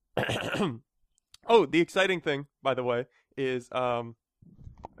Oh, the exciting thing, by the way, is I'm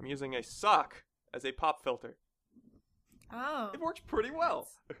using a sock as a pop filter. Oh, It works pretty well.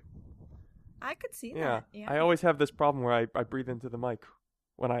 I could see Yeah, that. Yeah. I always have this problem where I breathe into the mic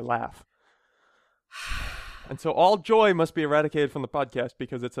when I laugh. And so all joy must be eradicated from the podcast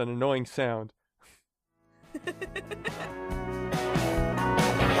because it's an annoying sound. She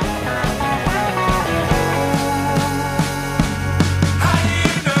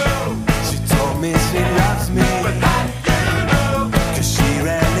told me she loves me, but how do you know? 'Cause she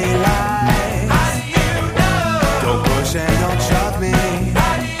rarely lies. How do you know? Don't push and don't shove me.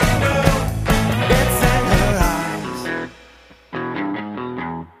 How do you know? It's in her eyes.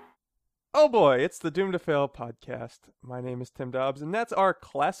 Oh boy, it's the Doom to Fail podcast. My name is Tim Dobbs, and that's our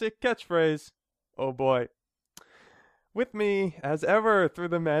classic catchphrase. Oh boy. With me, as ever, through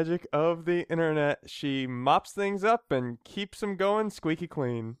the magic of the internet, she mops things up and keeps them going squeaky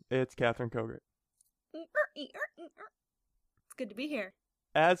clean. It's Catherine Kogert. It's good to be here.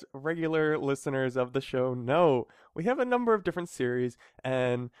 As regular listeners of the show know, we have a number of different series,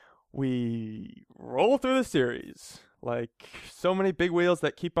 and we roll through the series like so many big wheels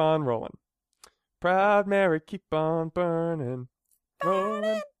that keep on rolling. Proud Mary, keep on burning,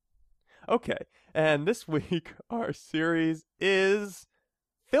 rolling. Okay, and this week our series is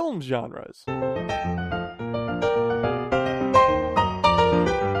film genres.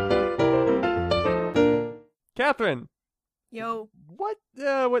 Catherine, Yo, what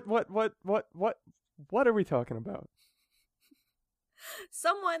are we talking about?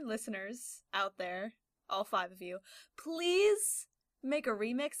 someone, listeners out there, all 5 of you, please make a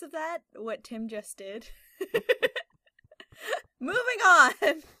remix of that, what Tim just did. Moving on.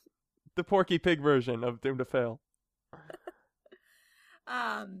 The Porky Pig version of Doom to Fail.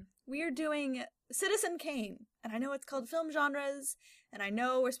 We are doing Citizen Kane, and I know it's called film genres, and I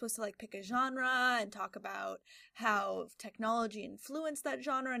know we're supposed to pick a genre and talk about how technology influenced that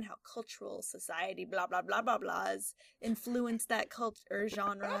genre and how cultural society blah blah blah blah blahs influenced that culture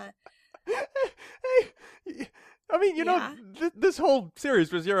genre. Hey, I mean, you know, this whole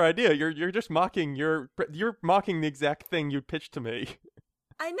series was your idea. You're just mocking you're mocking the exact thing you pitched to me.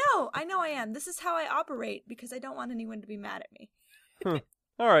 I know I am. This is how I operate because I don't want anyone to be mad at me.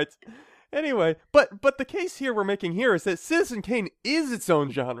 All right. Anyway, but the case here we're making here is that Citizen Kane is its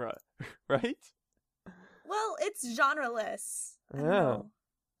own genre, right? Well, it's genreless. I don't Yeah. know.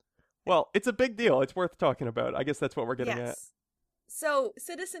 Well, it's a big deal. It's worth talking about. I guess that's what we're getting at. So,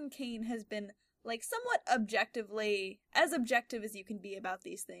 Citizen Kane has been, somewhat objectively, as objective as you can be about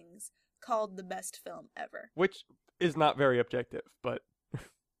these things, called the best film ever. Which is not very objective, but...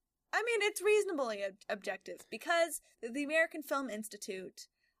 I mean, it's reasonably objective, because the American Film Institute,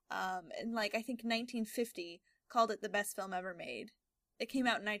 in, I think 1950, called it the best film ever made. It came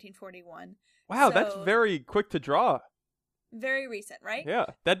out in 1941. Wow, so, that's very quick to draw. Very recent, right? Yeah,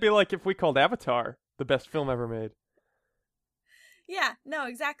 that'd be like if we called Avatar the best film ever made. Yeah, no,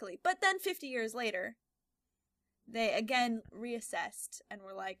 exactly. But then 50 years later, they again reassessed and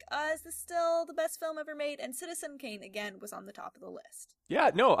were like, is this still the best film ever made? And Citizen Kane, again, was on the top of the list.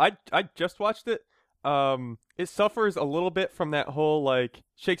 Yeah, no, I just watched it. It suffers a little bit from that whole,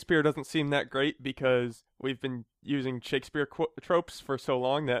 Shakespeare doesn't seem that great because we've been using Shakespeare tropes for so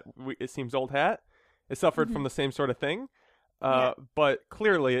long that it seems old hat. It suffered from the same sort of thing. But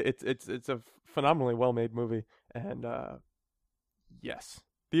clearly it's a phenomenally well-made movie, and yes.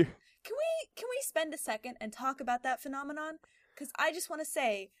 Can we spend a second and talk about that phenomenon? Because I just want to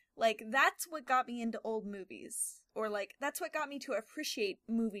say, that's what got me into old movies. Or, that's what got me to appreciate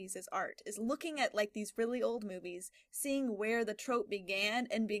movies as art, is looking at, these really old movies, seeing where the trope began,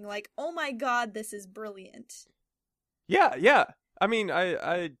 and being like, oh my god, this is brilliant. Yeah. I mean,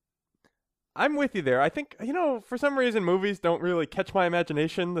 I'm with you there. I think, for some reason, movies don't really catch my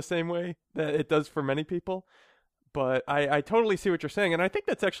imagination the same way that it does for many people. But I totally see what you're saying, and I think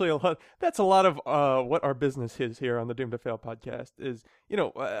that's actually a lot of what our business is here on the Doom to Fail podcast is,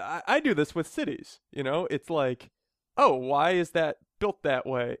 I do this with cities, it's like, oh, why is that built that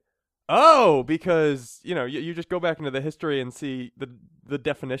way? Oh, because, you just go back into the history and see the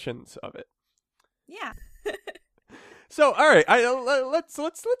definitions of it. Yeah. So, all right, let's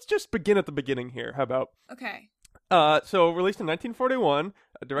just begin at the beginning here. How about? Okay. So released in 1941,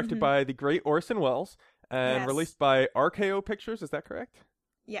 directed by the great Orson Welles. And released by RKO Pictures, is that correct?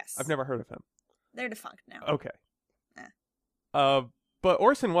 Yes. I've never heard of them. They're defunct now. Okay. But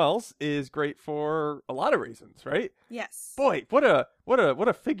Orson Welles is great for a lot of reasons, right? Yes. Boy, what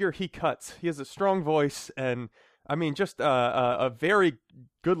a figure he cuts. He has a strong voice, and I mean, just a very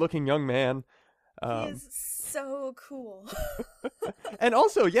good-looking young man. He is so cool. And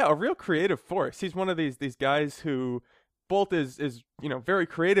also, yeah, a real creative force. He's one of these guys who both is very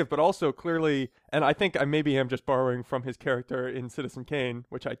creative, but also clearly, and I think I maybe am just borrowing from his character in Citizen Kane,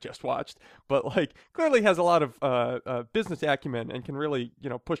 which I just watched, but like clearly has a lot of business acumen and can really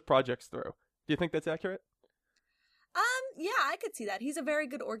push projects through. Do you think that's accurate? Yeah, I could see that. He's a very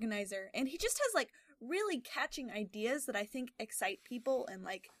good organizer, and he just has like really catching ideas that I think excite people and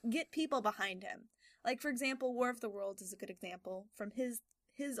like get people behind him. Like, for example, War of the Worlds is a good example from his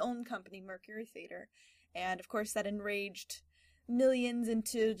own company, Mercury Theater, and of course that enraged millions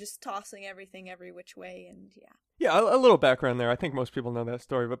into just tossing everything every which way, and yeah. Yeah, a little background there. I think most people know that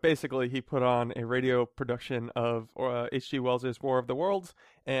story, but basically he put on a radio production of H.G. Wells's War of the Worlds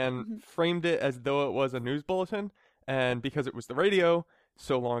and framed it as though it was a news bulletin. And because it was the radio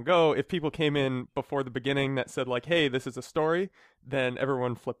so long ago, if people came in before the beginning that said like, hey, this is a story, then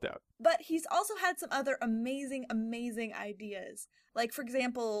everyone flipped out. But he's also had some other amazing, amazing ideas. Like, for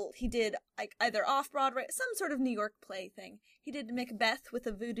example, he did like either off-Broadway, some sort of New York play thing. He did Macbeth with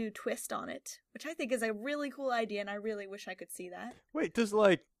a voodoo twist on it, which I think is a really cool idea, and I really wish I could see that. Wait, does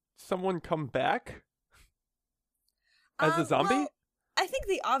like someone come back as a zombie? Well, I think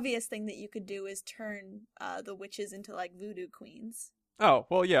the obvious thing that you could do is turn the witches into like voodoo queens. Oh,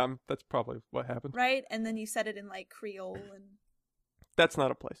 well, yeah, that's probably what happened. Right? And then you set it in like Creole and... That's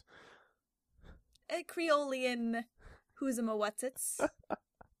not a place. Creolian who's-a-ma-whatsits.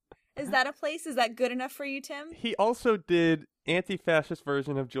 Is that a place? Is that good enough for you, Tim? He also did anti-fascist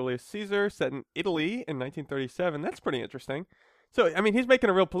version of Julius Caesar set in Italy in 1937. That's pretty interesting. So, I mean, he's making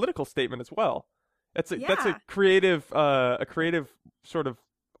a real political statement as well. That's a creative sort of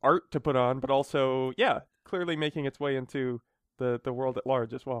art to put on, but also, yeah, clearly making its way into the world at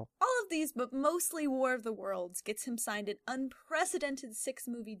large as well. All of these, but mostly War of the Worlds, gets him signed an unprecedented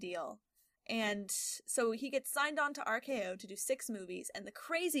 6-movie deal. And so he gets signed on to RKO to do 6 movies, and the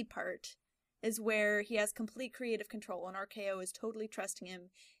crazy part is where he has complete creative control, and RKO is totally trusting him.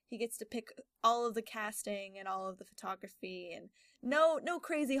 He gets to pick all of the casting and all of the photography, and no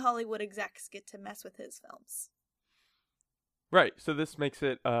crazy Hollywood execs get to mess with his films. Right, so this makes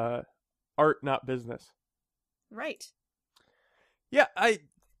it art, not business. Right. Yeah,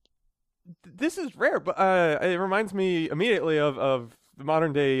 this is rare, but it reminds me immediately of the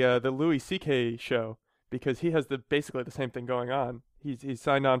modern day the Louis C.K. show, because he has basically the same thing going on. He's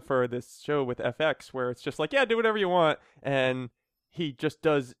signed on for this show with FX where it's just like, yeah, do whatever you want, and he just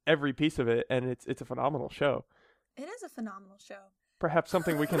does every piece of it, and it's a phenomenal show. It is a phenomenal show. Perhaps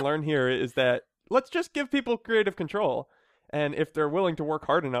something we can learn here is that let's just give people creative control, and if they're willing to work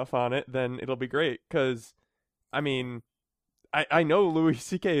hard enough on it, then it'll be great. Because, I mean, I know Louis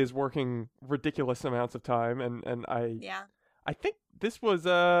C.K. is working ridiculous amounts of time, and I think this was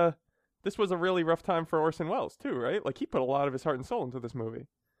a really rough time for Orson Welles too, right? Like, he put a lot of his heart and soul into this movie.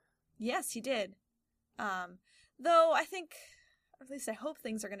 Yes, he did. Though I think, or at least I hope,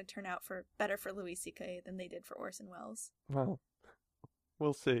 things are going to turn out better for Louis C.K. than they did for Orson Welles. Well,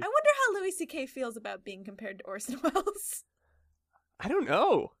 we'll see. I wonder how Louis C.K. feels about being compared to Orson Welles. I don't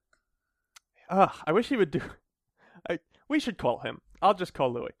know. I wish he would do... We should call him. I'll just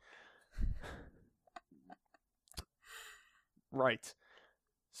call Louis. Right.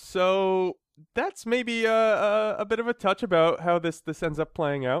 So that's maybe a bit of a touch about how this ends up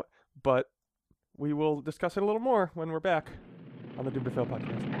playing out, but we will discuss it a little more when we're back on the Doomed to Fail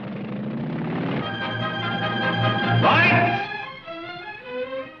podcast. Lights!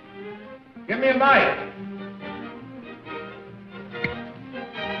 Give me a light.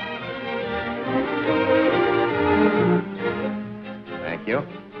 Thank you.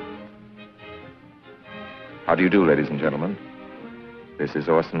 How do you do, ladies and gentlemen? This is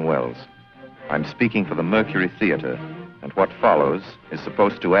Orson Welles. I'm speaking for the Mercury Theater, and what follows is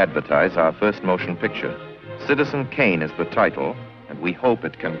supposed to advertise our first motion picture. Citizen Kane is the title, and we hope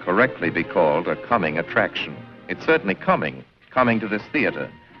it can correctly be called a coming attraction. It's certainly coming to this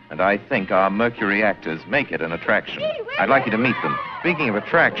theater, and I think our Mercury actors make it an attraction. I'd like you to meet them. Speaking of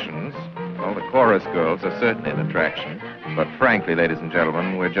attractions, well, the chorus girls are certainly an attraction, but frankly, ladies and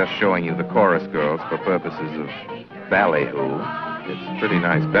gentlemen, we're just showing you the chorus girls for purposes of ballyhoo. It's pretty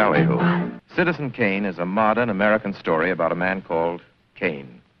nice ballyhoo. Citizen Kane is a modern American story about a man called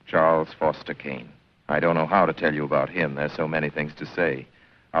Kane, Charles Foster Kane. I don't know how to tell you about him. There's so many things to say.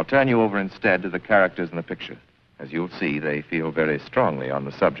 I'll turn you over instead to the characters in the picture. As you'll see, they feel very strongly on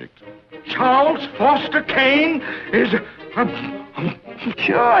the subject. Charles Foster Kane is...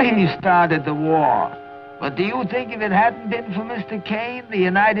 Sure, he started the war. But do you think if it hadn't been for Mr. Kane, the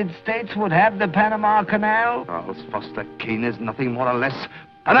United States would have the Panama Canal? Charles Foster Kane is nothing more or less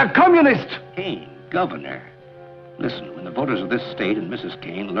and a communist. Kane, governor. Listen, when the voters of this state and Mrs.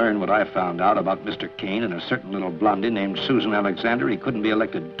 Kane learn what I found out about Mr. Kane and a certain little blondie named Susan Alexander, he couldn't be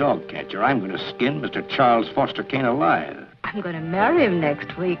elected dog catcher. I'm going to skin Mr. Charles Foster Kane alive. I'm going to marry him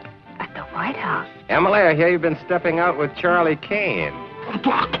next week at the White House. Emily, I hear you've been stepping out with Charlie Kane.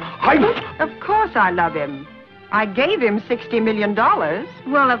 Of course I love him. I gave him $60 million.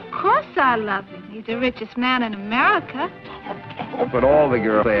 Well, of course I love him. He's the richest man in America. But all the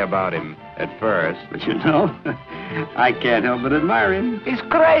girls say about him at first. But you know, I can't help but admire him. He's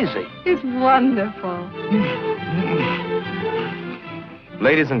crazy. It's wonderful.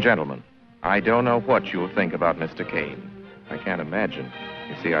 Ladies and gentlemen, I don't know what you'll think about Mr. Kane. I can't imagine.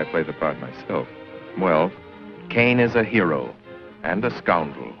 You see, I play the part myself. Well, Kane is a hero and a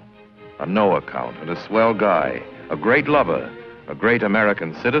scoundrel, a no account and a swell guy, a great lover, a great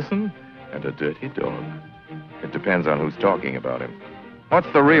American citizen, and a dirty dog. It depends on who's talking about him.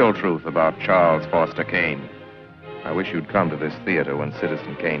 What's the real truth about Charles Foster Kane? I wish you'd come to this theater when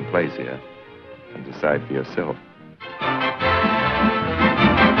Citizen Kane plays here and decide for yourself.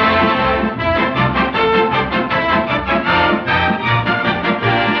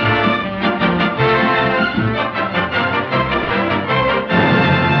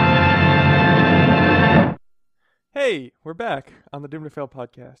 Hey, we're back on the Doomed to Fail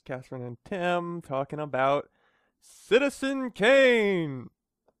podcast. Catherine and Tim talking about Citizen Kane.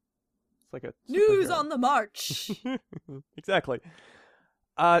 It's like a News superhero. on the march. Exactly.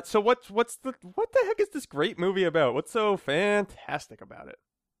 So what the heck is this great movie about? What's so fantastic about it?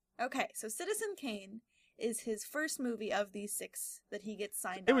 Okay, so Citizen Kane is his first movie of these 6 that he gets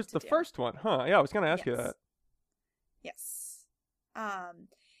signed on It was to the do. first one, huh? Yeah, I was going to ask you that. Yes.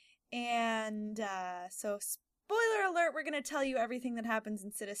 So spoiler alert, we're going to tell you everything that happens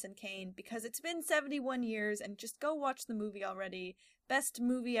in Citizen Kane because it's been 71 years and just go watch the movie already. Best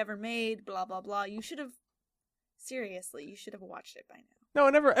movie ever made, blah, blah, blah. You should have watched it by now.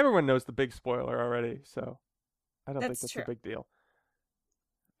 No, everyone knows the big spoiler already, so I don't think that's true. a big deal.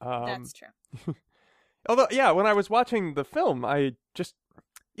 That's true. Although, yeah, when I was watching the film, I just,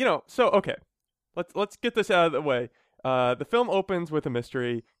 okay, let's get this out of the way. The film opens with a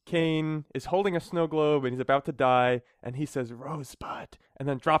mystery. Kane is holding a snow globe and he's about to die, and he says Rosebud, and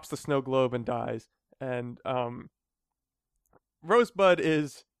then drops the snow globe and dies. And Rosebud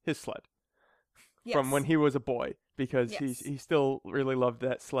is his sled from when he was a boy, because he still really loved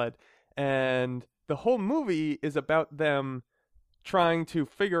that sled. And the whole movie is about them trying to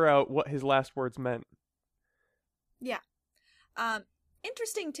figure out what his last words meant. Yeah.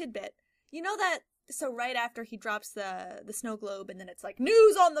 Interesting tidbit. You know that, so right after he drops the snow globe, and then it's like,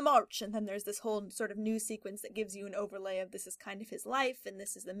 news on the march, and then there's this whole sort of news sequence that gives you an overlay of this is kind of his life, and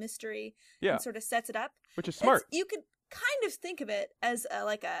this is the mystery, and sort of sets it up. Which is smart. You could kind of think of it as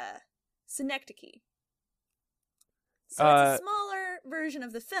like a synecdoche. So it's a smaller version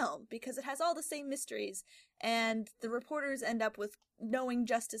of the film, because it has all the same mysteries, and the reporters end up with knowing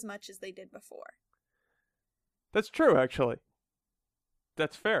just as much as they did before. That's true, actually.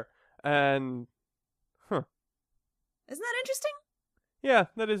 That's fair. And, Isn't that interesting? Yeah,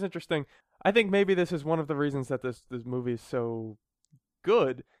 that is interesting. I think maybe this is one of the reasons that this movie is so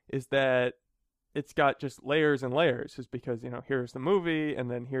good, is that it's got just layers and layers. Is because, here's the movie, and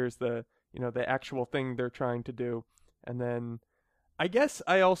then here's the, the actual thing they're trying to do. And then I guess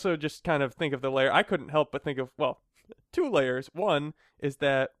I also just kind of think of the layer. I couldn't help but think of, 2 layers. One is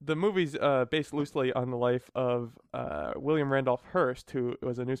that the movie's based loosely on the life of William Randolph Hearst, who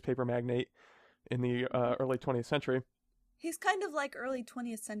was a newspaper magnate in the early 20th century. He's kind of like early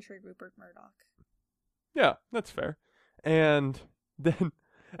 20th century Rupert Murdoch. Yeah, that's fair. And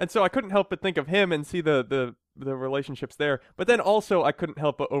so I couldn't help but think of him and see the relationships there. But then also I couldn't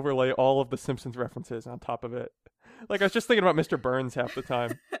help but overlay all of the Simpsons references on top of it. Like, I was just thinking about Mr. Burns half the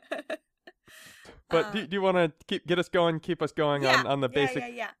time. But do you want to keep us going on the basic?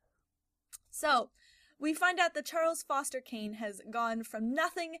 Yeah. So, we find out that Charles Foster Kane has gone from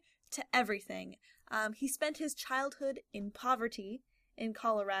nothing to everything. He spent his childhood in poverty in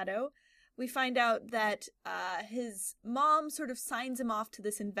Colorado. We find out that his mom sort of signs him off to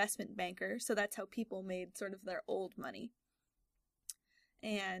this investment banker, so that's how people made sort of their old money.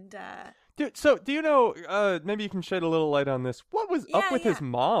 And Dude, so do you know? Maybe you can shed a little light on this. What was up with his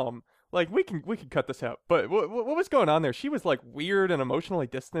mom? Like, we could cut this out, but what was going on there? She was like weird and emotionally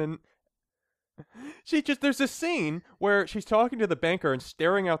distant. There's this scene where she's talking to the banker and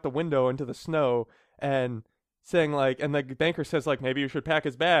staring out the window into the snow and saying and the banker says maybe you should pack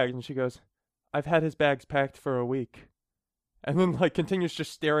his bags, and she goes, I've had his bags packed for a week, and then continues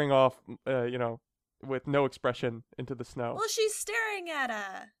just staring off, with no expression into the snow. Well, she's staring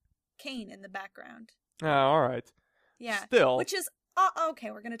at Kane in the background. Oh, all right. Yeah. Still. Which is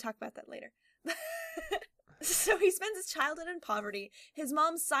okay, we're going to talk about that later. So he spends his childhood in poverty. His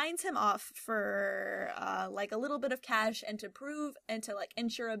mom signs him off for like a little bit of cash and to like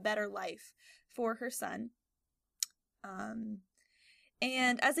ensure a better life for her son.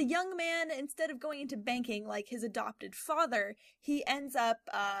 And as a young man, instead of going into banking like his adopted father, he ends up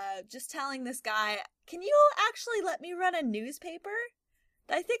just telling this guy, "Can you actually let me run a newspaper?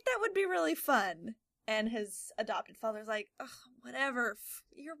 I think that would be really fun." And his adopted father's like, "Ugh, whatever,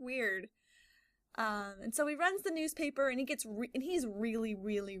 you're weird." And so he runs the newspaper, and he's really,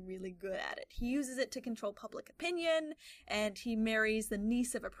 really, really good at it. He uses it to control public opinion, and he marries the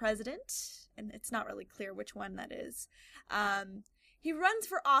niece of a president, and it's not really clear which one that is. He runs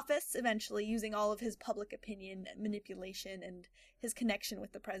for office eventually, using all of his public opinion manipulation and his connection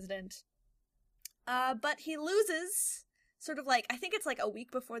with the president. But he loses, sort of like, I think it's like a week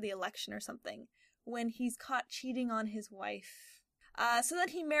before the election or something, when he's caught cheating on his wife. So then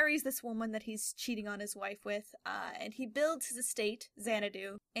he marries this woman that he's cheating on his wife with, and he builds his estate,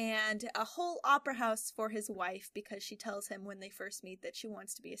 Xanadu, and a whole opera house for his wife because she tells him when they first meet that she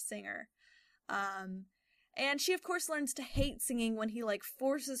wants to be a singer. And she, of course, learns to hate singing when he, like,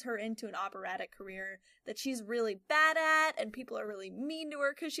 forces her into an operatic career that she's really bad at, and people are really mean to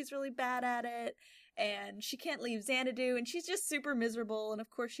her because she's really bad at it, and she can't leave Xanadu, and she's just super miserable, and of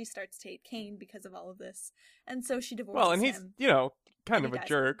course she starts to hate Kane because of all of this, and so she divorces him. Well, and he's, kind of a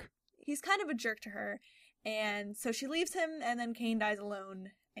jerk. He's kind of a jerk to her, and so she leaves him, and then Kane dies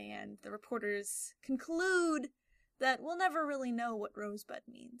alone, and the reporters conclude that we'll never really know what Rosebud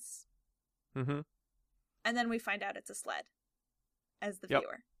means. Mm-hmm. And then we find out it's a sled, as the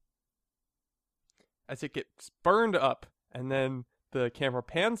viewer. As it gets burned up, and then the camera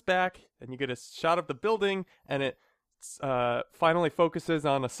pans back, and you get a shot of the building, and it finally focuses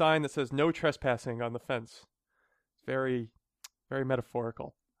on a sign that says "No trespassing" on the fence. It's very, very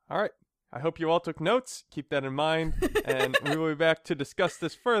metaphorical. All right. I hope you all took notes. Keep that in mind, and we will be back to discuss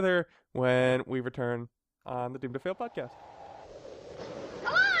this further when we return on the Doomed to Fail podcast.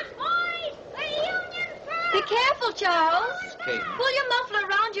 Be careful, Charles. Kane. Pull your muffler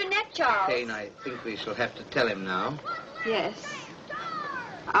around your neck, Charles. Kane, I think we shall have to tell him now. Yes.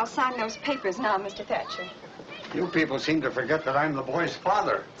 I'll sign those papers now, Mr. Thatcher. You people seem to forget that I'm the boy's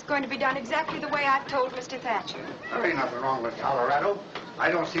father. It's going to be done exactly the way I've told Mr. Thatcher. There ain't nothing wrong with Colorado.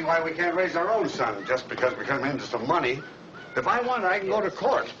 I don't see why we can't raise our own son just because we come into some money. If I want, I can go to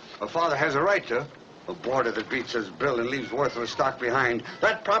court. A father has a right to. A boarder that beats his bill and leaves worthless stock behind.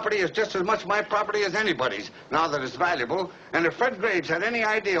 That property is just as much my property as anybody's, now that it's valuable. And if Fred Graves had any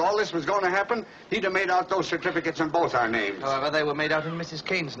idea all this was going to happen, he'd have made out those certificates in both our names. However, they were made out in Mrs.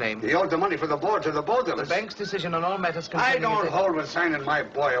 Kane's name. He owed the money for the board to the both of us. The bank's decision on all matters I concerning... don't hold with signing my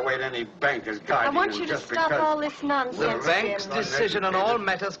boy away to any bank as guardian. I want you to just stop because... all this nonsense. The bank's Jim. decision on all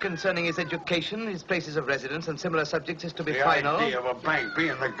matters concerning his education, his places of residence, and similar subjects is to be The final. idea of a bank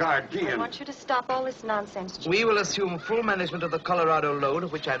being the I guardian. want you to stop all this nonsense, Jim. We will assume full management of the Colorado load,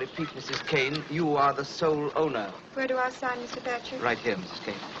 of which I repeat, Mrs. Kane, you are the sole owner. Where do I sign, Mr. Thatcher? Right here, Mrs.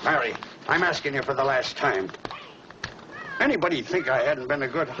 Kane. Mary, I'm asking you for the last time. Anybody'd think I hadn't been a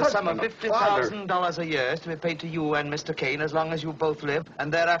good The husband, sum of a father. $50,000 a year is to be paid to you and Mr. Kane as long as you both live,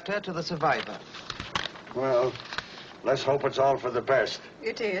 and thereafter to the survivor. Well, let's hope it's all for the best.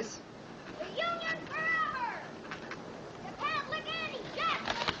 It is. The Union forever! You can't lick any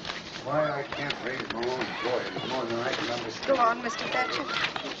shit! Why I can't raise my own boy is more than I can understand. Go on, Mr. Thatcher.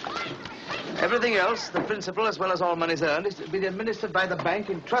 Everything else, the principal as well as all monies earned, is to be administered by the bank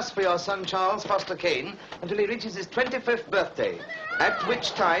in trust for your son Charles Foster Kane until he reaches his 25th birthday, at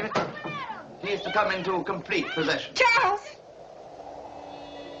which time he is to come into complete possession. Charles!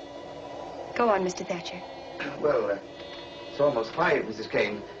 Go on, Mr. Thatcher. Well, it's almost 5, Mrs.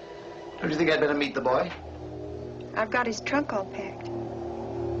 Kane. Don't you think I'd better meet the boy? I've got his trunk all packed.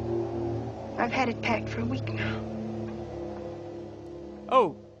 I've had it packed for a week now.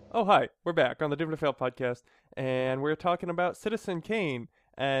 Oh, hi. We're back on the Doomed to Fail podcast, and we're talking about Citizen Kane.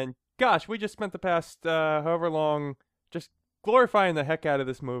 And gosh, we just spent the past however long just glorifying the heck out of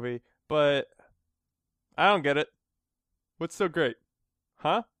this movie, but I don't get it. What's so great?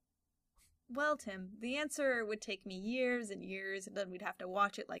 Huh? Well, Tim, the answer would take me years and years, and then we'd have to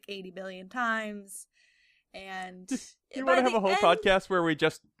watch it like 80 billion times. And You by want to have the a whole end- podcast where we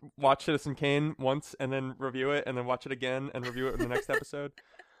just watch Citizen Kane once and then review it and then watch it again and review it in the next episode?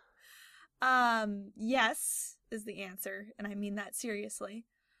 Yes, is the answer, and I mean that seriously.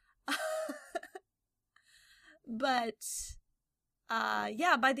 But,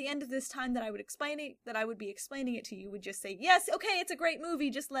 yeah, by the end of this time that I would be explaining it to you, would just say, yes, okay, it's a great movie,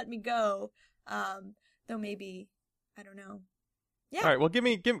 just let me go. Though maybe, I don't know. Yeah. All right, well, give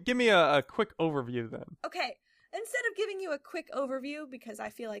me a quick overview then. Okay, instead of giving you a quick overview, because I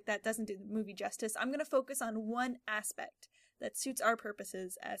feel like that doesn't do the movie justice, I'm going to focus on one aspect that suits our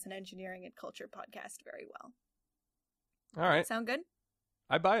purposes as an engineering and culture podcast very well. All right. Sound good?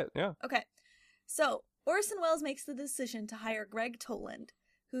 I buy it, yeah. Okay, so Orson Welles makes the decision to hire Greg Toland,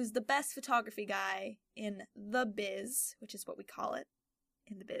 who's the best photography guy in the biz, which is what we call it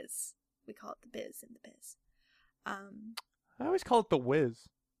in the biz. We call it the biz in the biz. I always call it the whiz.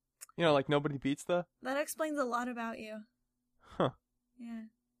 You know, like nobody beats the... That explains a lot about you. Huh. Yeah.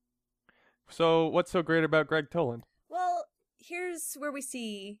 So, what's so great about Greg Toland? Well, here's where we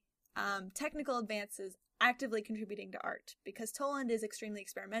see technical advances actively contributing to art, because Toland is extremely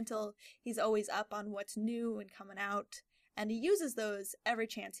experimental. He's always up on what's new and coming out, and he uses those every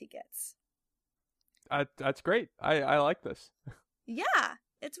chance he gets. That's great. I like this. Yeah,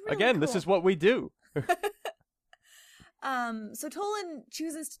 it's really Again, cool. This is what we do. So Toland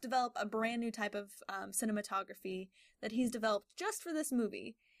chooses to develop a brand new type of cinematography that he's developed just for this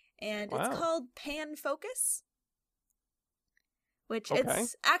movie, and Wow. it's called pan focus, which Okay.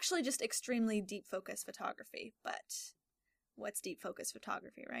 it's actually just extremely deep focus photography. But what's deep focus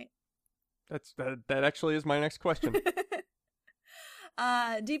photography, right? That actually is my next question.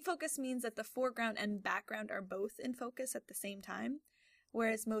 Deep focus means that the foreground and background are both in focus at the same time,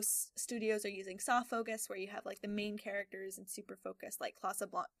 whereas most studios are using soft focus, where you have like the main characters in super focus, like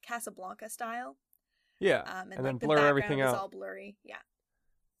Casablanca style. Yeah, And then like the blur background everything is out. all blurry. Yeah.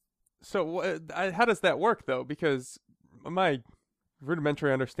 So how does that work, though? Because my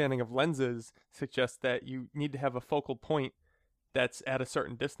rudimentary understanding of lenses suggests that you need to have a focal point that's at a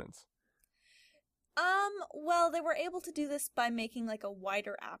certain distance. Well, they were able to do this by making like a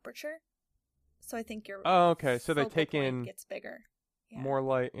wider aperture. So I think your Oh, okay. So they focal take point in gets bigger. Yeah. more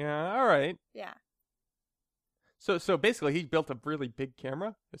light. Yeah, all right. Yeah. So basically, he built a really big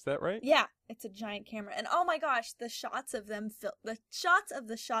camera. Is that right? Yeah, it's a giant camera, and oh my gosh, the shots of them, the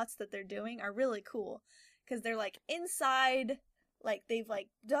shots that they're doing are really cool, because they're like inside, like they've like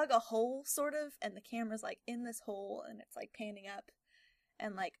dug a hole sort of, and the camera's like in this hole, and it's like panning up,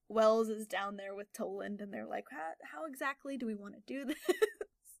 and like Wells is down there with Toland, and they're like, how exactly do we want to do this?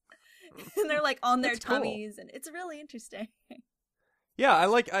 And they're like on their That's cool. tummies, and it's really interesting. Yeah, I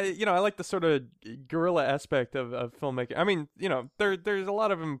like the sort of guerrilla aspect of filmmaking. I mean, there's a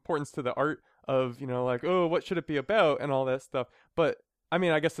lot of importance to the art of, like, oh, what should it be about and all that stuff. But I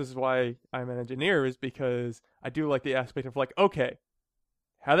mean, I guess this is why I'm an engineer, is because I do like the aspect of like, okay,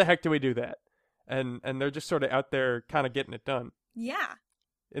 how the heck do we do that? And they're just sort of out there kind of getting it done. Yeah.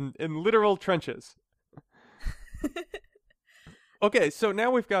 In literal trenches. Okay, so now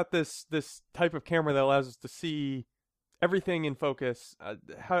we've got this type of camera that allows us to see everything in focus.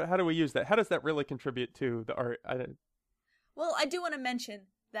 How do we use that? How does that really contribute to the art? Well, I do want to mention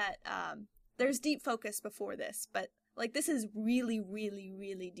that there's deep focus before this, but like this is really, really,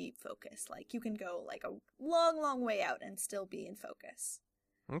 really deep focus. Like you can go like a long, long way out and still be in focus.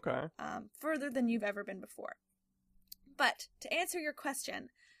 Okay. Further than you've ever been before. But to answer your question,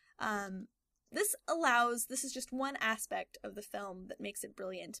 this is just one aspect of the film that makes it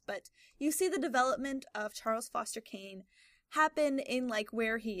brilliant, but you see the development of Charles Foster Kane happen in like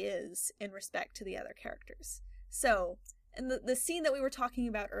where he is in respect to the other characters. So, in the scene that we were talking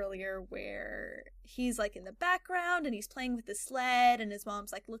about earlier, where he's like in the background and he's playing with the sled and his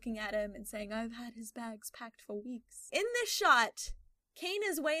mom's like looking at him and saying, "I've had his bags packed for weeks." In this shot, Kane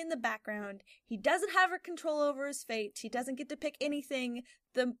is way in the background. He doesn't have control over his fate. He doesn't get to pick anything.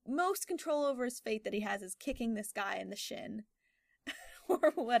 The most control over his fate that he has is kicking this guy in the shin.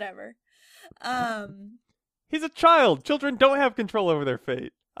 Or whatever. He's a child. Children don't have control over their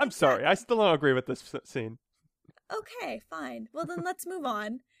fate. I'm sorry. I still don't agree with this scene. Okay, fine. Well, then let's move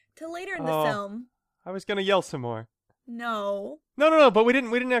on to later in the film. I was going to yell some more. No. No, but we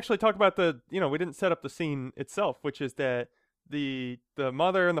didn't actually talk about we didn't set up the scene itself, which is that the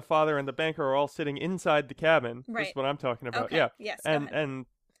mother and the father and the banker are all sitting inside the cabin. Right. That's what I'm talking about. Okay. Yeah. Yes, go ahead. And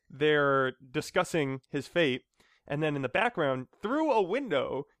they're discussing his fate. And then in the background, through a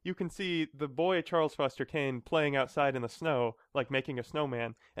window, you can see the boy Charles Foster Kane playing outside in the snow, like making a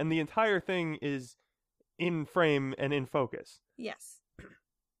snowman. And the entire thing is in frame and in focus. Yes.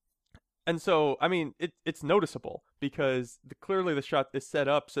 And so, I mean, it's noticeable because clearly the shot is set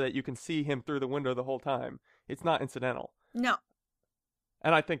up so that you can see him through the window the whole time. It's not incidental. No.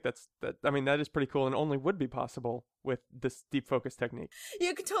 And I think that is pretty cool and only would be possible with this deep focus technique.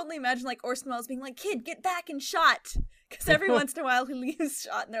 You could totally imagine like Orson Welles being like, "Kid, get back and shot." Because every once in a while he leaves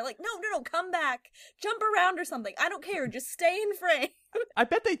shot and they're like, no, come back. Jump around or something. I don't care. Just stay in frame. I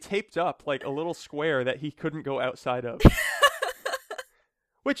bet they taped up like a little square that he couldn't go outside of.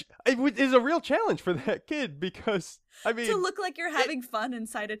 Which is a real challenge for that kid because, I mean... To look like you're having fun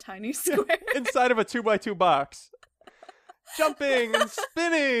inside a tiny square. Inside of a 2x2 box. Jumping and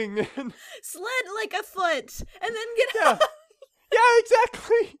spinning. And... Sled like a foot. And then get out. Yeah,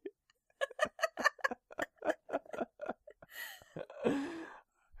 exactly.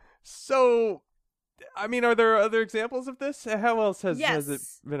 So, I mean, are there other examples of this? How else has it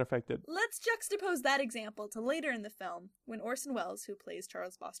been affected? Let's juxtapose that example to later in the film when Orson Welles, who plays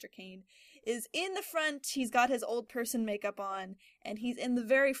Charles Foster Kane, is in the front. He's got his old person makeup on, and he's in the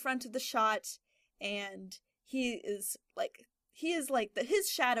very front of the shot, and his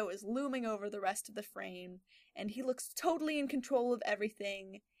shadow is looming over the rest of the frame, and he looks totally in control of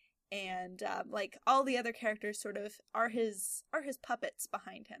everything, and like all the other characters sort of are his puppets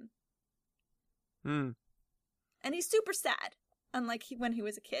behind him. And he's super sad, unlike when he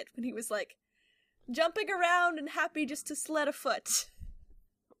was a kid, when he was like jumping around and happy just to sled a foot.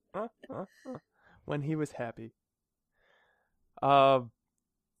 When he was happy.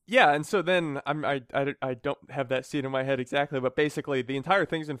 Yeah, and so then I don't have that scene in my head exactly, but basically the entire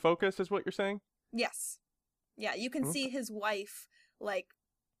thing's in focus is what you're saying? Yes. Yeah, you can see his wife like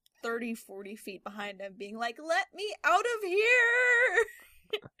 30, 40 feet behind him being like, "Let me out of here!"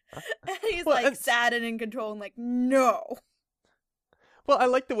 And he's sad and in control and like, "No." Well, I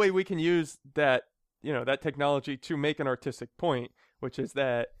like the way we can use that, that technology to make an artistic point, which is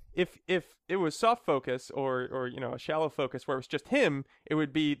that if it was soft focus or a shallow focus where it was just him, it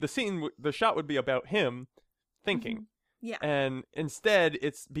would be the shot would be about him thinking. Mm-hmm. Yeah. And instead,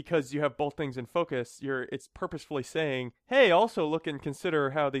 it's because you have both things in focus, it's purposefully saying, "Hey, also look and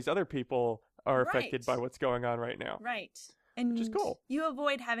consider how these other people are affected by what's going on right now." Right. And which is cool. You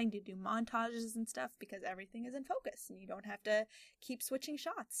avoid having to do montages and stuff because everything is in focus and you don't have to keep switching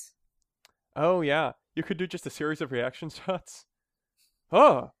shots. Oh, yeah. You could do just a series of reaction shots.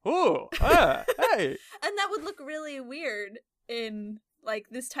 Oh, ooh, hey. And that would look really weird in like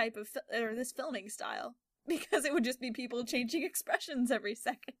this type of this filming style because it would just be people changing expressions every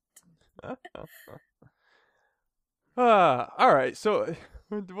second. All right. So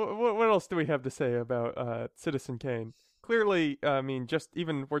what else do we have to say about Citizen Kane? Clearly, I mean,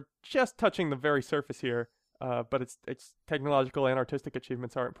 we're just touching the very surface here, but its technological and artistic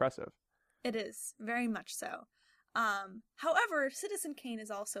achievements are impressive. It is, very much so. However, Citizen Kane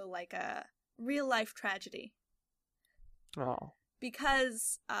is also like a real-life tragedy. Oh.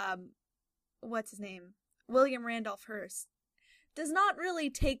 Because, what's his name? William Randolph Hearst does not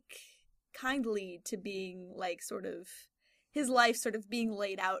really take kindly to being, like, sort of, his life sort of being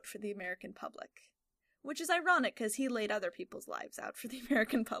laid out for the American public. Which is ironic, because he laid other people's lives out for the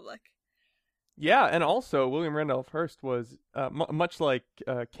American public. Yeah, and also, William Randolph Hearst was, much like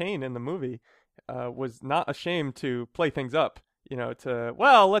Kane in the movie, was not ashamed to play things up.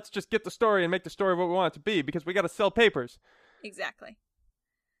 Let's just get the story and make the story what we want it to be, because we got to sell papers. Exactly.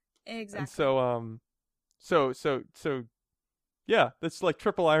 And so, yeah, that's like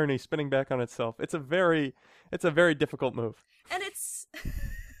triple irony spinning back on itself. It's a very difficult move. And it's...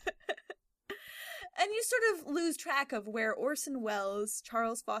 And you sort of lose track of where Orson Welles,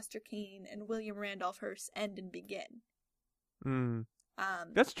 Charles Foster Kane, and William Randolph Hearst end and begin.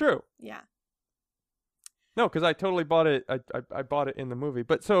 That's true. Yeah. No, because I totally bought it. I bought it in the movie.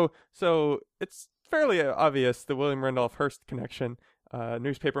 But so it's fairly obvious the William Randolph Hearst connection.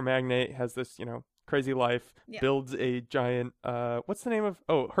 Newspaper magnate, has this crazy life, builds a giant. What's the name of?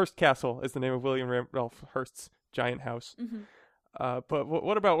 Oh, Hearst Castle is the name of William Randolph Hearst's giant house. Mm-hmm. But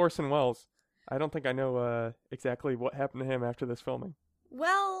what about Orson Welles? I don't think I know exactly what happened to him after this filming.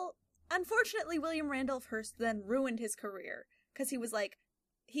 Well, unfortunately, William Randolph Hearst then ruined his career because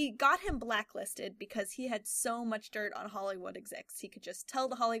he got him blacklisted because he had so much dirt on Hollywood execs. He could just tell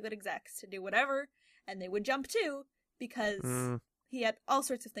the Hollywood execs to do whatever, and they would jump too because he had all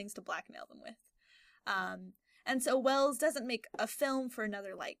sorts of things to blackmail them with. And so Welles doesn't make a film for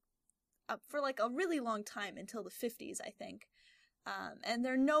another for a really long time until the 50s, I think. And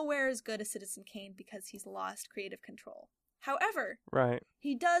they're nowhere as good as Citizen Kane because he's lost creative control. However,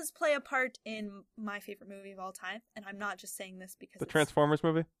 he does play a part in my favorite movie of all time, and I'm not just saying this because the Transformers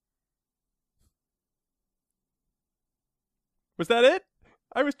movie? Was that it?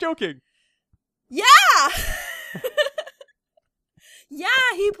 I was joking. Yeah! Yeah,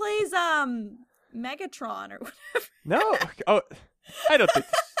 he plays Megatron or whatever. No. Oh, I don't think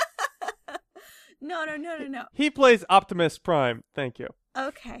No. he plays Optimus Prime. Thank you.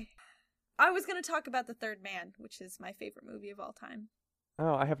 Okay. I was going to talk about The Third Man, which is my favorite movie of all time.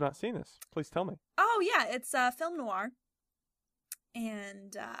 Oh, I have not seen this. Please tell me. Oh, yeah. It's film noir.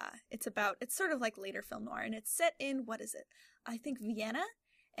 And it's sort of like later film noir. And it's set in, what is it? I think Vienna.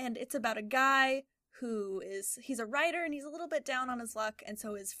 And it's about a guy he's a writer and he's a little bit down on his luck. And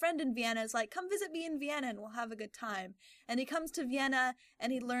so his friend in Vienna is like, come visit me in Vienna and we'll have a good time. And he comes to Vienna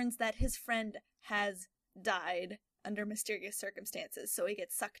and he learns that his friend has died under mysterious circumstances. So he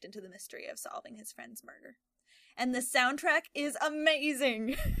gets sucked into the mystery of solving his friend's murder. And the soundtrack is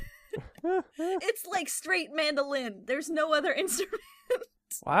amazing. It's like straight mandolin. There's no other instrument.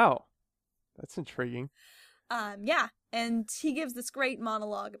 Wow. That's intriguing. Yeah. And he gives this great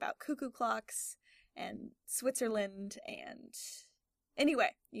monologue about cuckoo clocks and Switzerland, and anyway,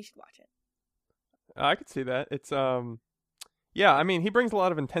 you should watch it. I could see that. It's yeah, I mean, he brings a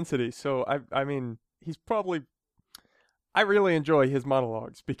lot of intensity, so I mean, he's probably, I really enjoy his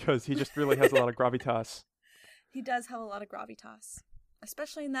monologues because he just really has a lot of gravitas. He does have a lot of gravitas,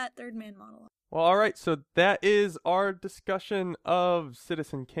 especially in that Third Man monologue. Well, all right, so that is our discussion of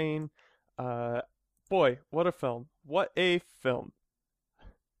Citizen Kane. Boy, what a film. What a film.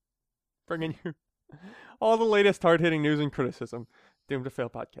 Bringing you all the latest hard-hitting news and criticism. Doomed to Fail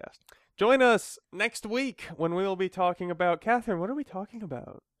podcast. Join us next week when we will be talking about... Catherine, what are we talking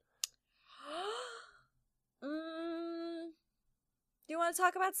about? Do you want to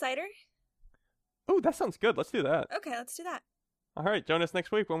talk about cider? Oh, that sounds good. Let's do that. Okay, let's do that. All right, join us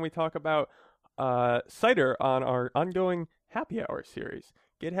next week when we talk about cider on our ongoing Happy Hour series.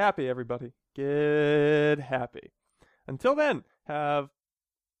 Get happy, everybody. Get happy. Until then, have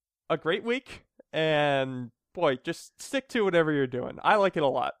a great week, and boy, just stick to whatever you're doing. I like it a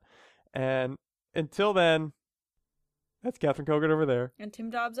lot. And until then, that's Catherine Kogan over there. And Tim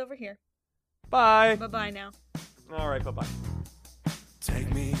Dobbs over here. Bye. Bye-bye now. All right, bye-bye.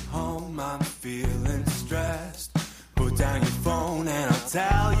 Take me home, I'm feeling stressed. Put down your phone and I'll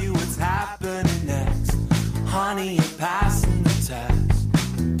tell you what's happening next. Honey, you're passing the test.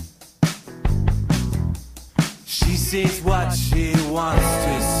 She sees what she wants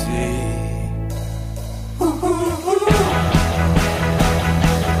to see.